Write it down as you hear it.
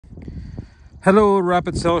Hello,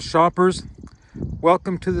 rapid sale shoppers.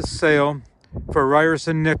 Welcome to the sale for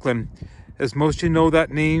Ryerson Nicklin. As most of you know,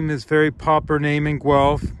 that name is a very popular name in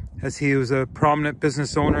Guelph, as he was a prominent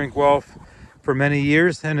business owner in Guelph for many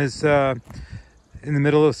years and is in the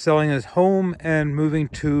middle of selling his home and moving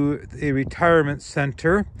to a retirement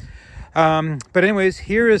center. But anyways,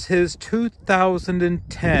 here is his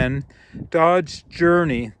 2010 Dodge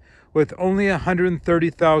Journey with only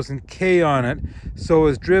 130,000 K on it, so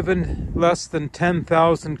is driven less than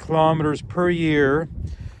 10,000 kilometers per year.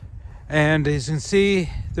 And as you can see,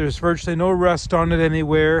 there's virtually no rust on it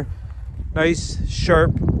anywhere. Nice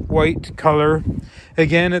sharp white color.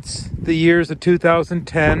 Again, it's the years of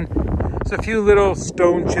 2010. There's a few little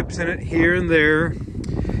stone chips in it here and there.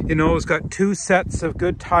 You know, it's got two sets of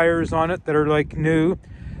good tires on it that are like new.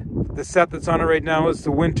 The set that's on it right now is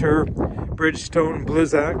the winter Bridgestone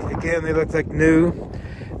Blizzak. Again, they look like new.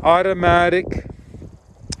 Automatic.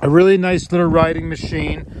 A really nice little riding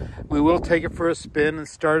machine. We will take it for a spin and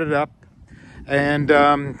start it up and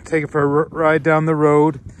take it for a ride down the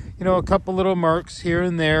road. You know, a couple little marks here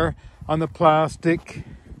and there on the plastic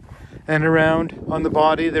and around on the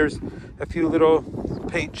body. There's a few little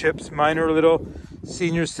paint chips, minor little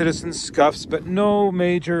senior citizen scuffs, but no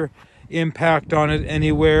major impact on it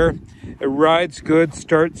anywhere. It rides good,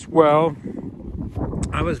 starts well.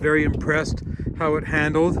 I was very impressed how it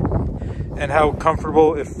handled and how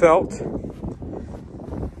comfortable it felt.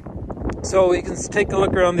 So you can take a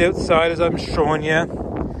look around the outside as I'm showing you.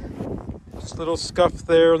 Just a little scuff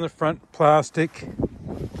there on the front plastic.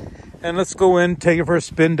 And let's go in, take it for a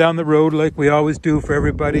spin down the road like we always do for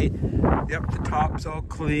everybody. Yep, the top's all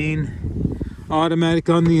clean. Automatic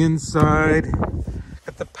on the inside.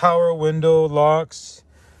 Got the power window locks.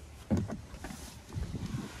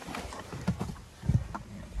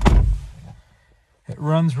 It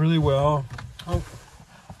runs really well. Oh,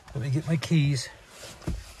 let me get my keys.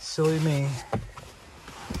 Silly me.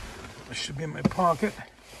 They should be in my pocket.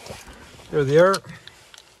 There they are.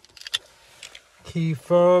 Key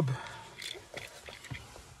fob.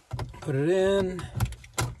 Put it in.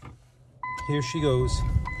 Here she goes.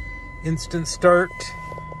 Instant start.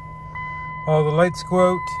 All the lights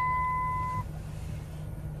go out.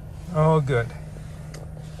 All good.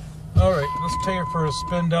 All right, let's take her for a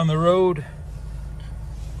spin down the road.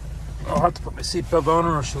 I'll have to put my seatbelt on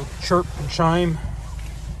her or she'll chirp and chime.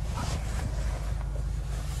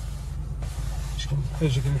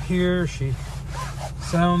 As you can hear, she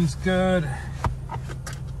sounds good.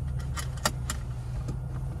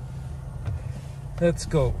 Let's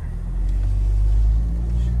go.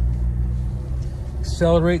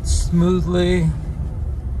 Accelerate smoothly.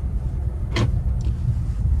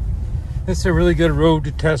 This is a really good road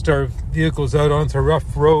to test our vehicles out on. It's a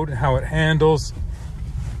rough road and how it handles.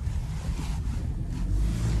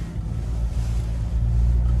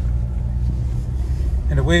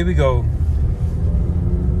 And away we go.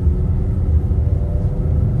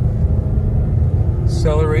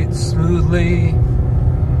 Accelerate smoothly.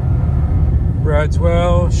 Rides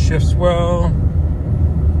well, shifts well.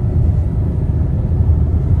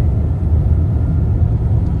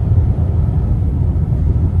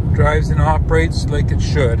 Drives and operates like it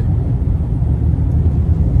should.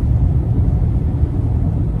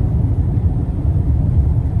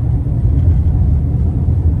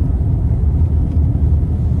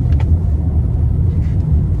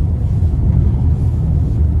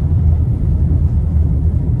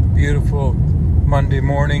 Beautiful Monday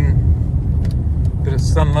morning. Bit of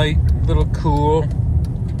sunlight, a little cool.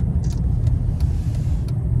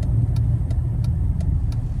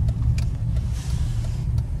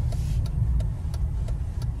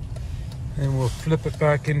 And we'll flip it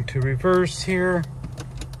back into reverse here.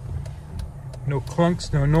 No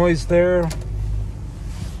clunks, no noise there.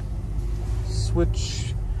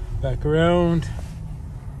 Switch back around.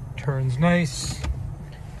 Turns nice.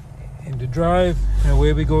 Into drive, and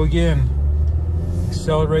away we go again.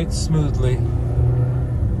 Accelerate smoothly.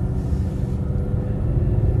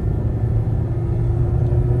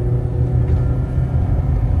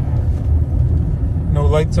 No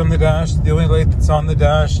lights on the dash. The only light that's on the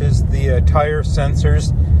dash is the tire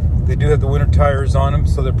sensors. They do have the winter tires on them,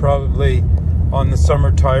 so they're probably on the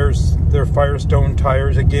summer tires. They're Firestone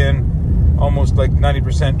tires again, almost like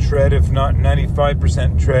 90% tread, if not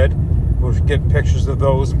 95% tread. We'll get pictures of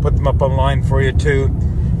those and put them up online for you too.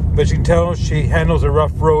 But you can tell she handles a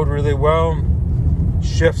rough road really well.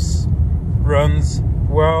 Shifts, runs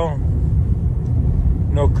well.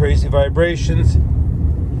 No crazy vibrations.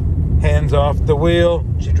 Hands off the wheel.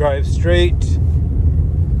 She drives straight,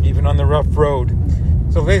 even on the rough road.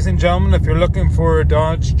 So ladies and gentlemen, if you're looking for a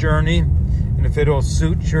Dodge Journey, and if it'll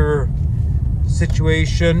suit your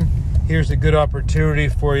situation, here's a good opportunity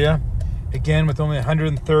for you. Again, with only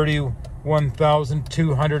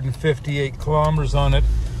 131,258 kilometers on it,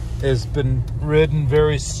 has been ridden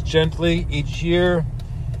very gently each year.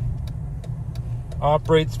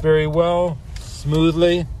 Operates very well,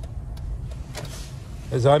 smoothly.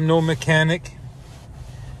 As I'm no mechanic,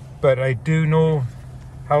 but I do know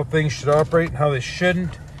how things should operate and how they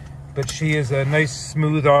shouldn't. But she is a nice,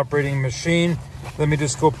 smooth operating machine. Let me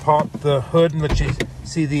just go pop the hood and let you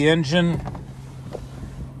see the engine.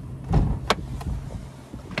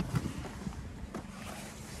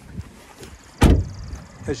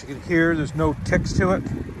 As you can hear, there's no ticks to it.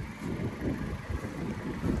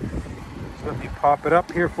 So let me pop it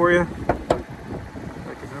up here for you.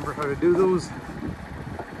 I can remember how to do those.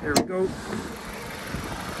 There we go.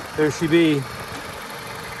 There she be.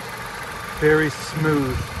 Very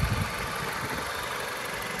smooth.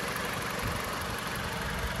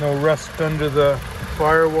 No rust under the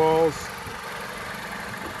firewalls.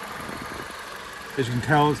 As you can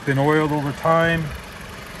tell, it's been oiled over time.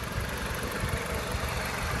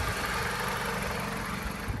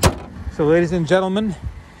 So ladies and gentlemen,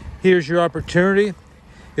 here's your opportunity.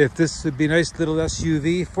 If this would be a nice little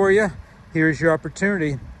SUV for you, here's your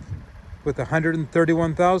opportunity. With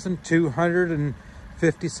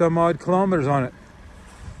 131,250 some odd kilometers on it.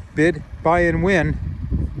 Bid, buy and win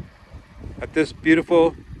at this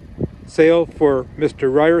beautiful sale for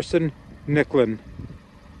Mr. Ryerson Nicklin.